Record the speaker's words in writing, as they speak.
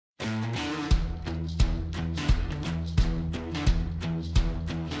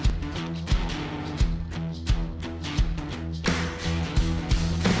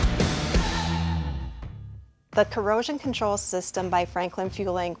The corrosion control system by Franklin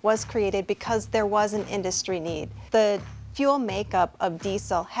Fueling was created because there was an industry need. The fuel makeup of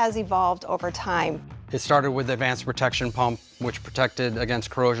diesel has evolved over time. It started with the advanced protection pump, which protected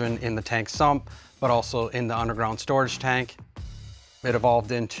against corrosion in the tank sump, but also in the underground storage tank. It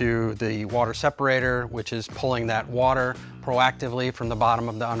evolved into the water separator, which is pulling that water proactively from the bottom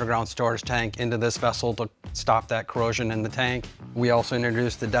of the underground storage tank into this vessel to stop that corrosion in the tank. We also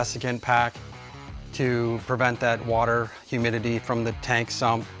introduced the desiccant pack to prevent that water humidity from the tank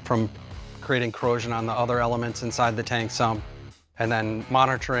sump from creating corrosion on the other elements inside the tank sump. And then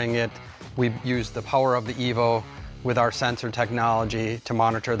monitoring it, we used the power of the EVO with our sensor technology to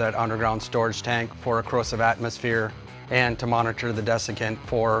monitor that underground storage tank for a corrosive atmosphere and to monitor the desiccant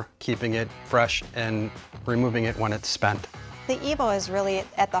for keeping it fresh and removing it when it's spent. The EVO is really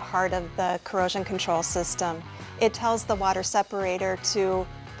at the heart of the corrosion control system. It tells the water separator to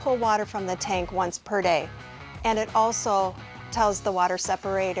pull water from the tank once per day. And it also tells the water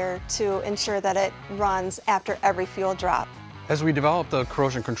separator to ensure that it runs after every fuel drop. As we developed the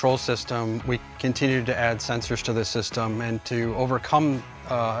corrosion control system, we continued to add sensors to the system, and to overcome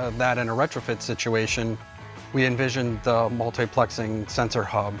that in a retrofit situation, we envisioned the multiplexing sensor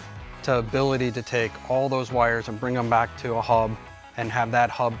hub, the ability to take all those wires and bring them back to a hub and have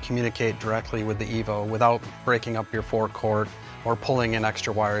that hub communicate directly with the EVO without breaking up your forecourt or pulling in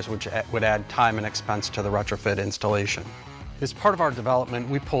extra wires, which would add time and expense to the retrofit installation. As part of our development,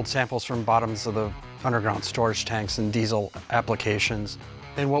 we pulled samples from bottoms of the underground storage tanks and diesel applications.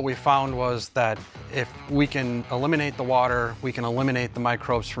 And what we found was that if we can eliminate the water, we can eliminate the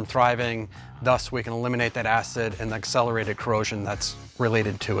microbes from thriving, thus we can eliminate that acid and the accelerated corrosion that's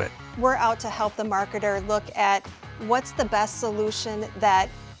related to it. We're out to help the marketer look at what's the best solution that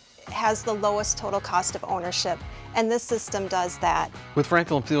has the lowest total cost of ownership, and this system does that. With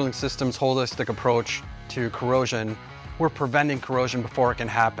Franklin Fueling System's holistic approach to corrosion, we're preventing corrosion before it can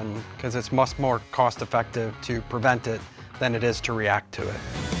happen because it's much more cost effective to prevent it than it is to react to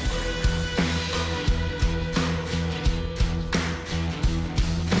it.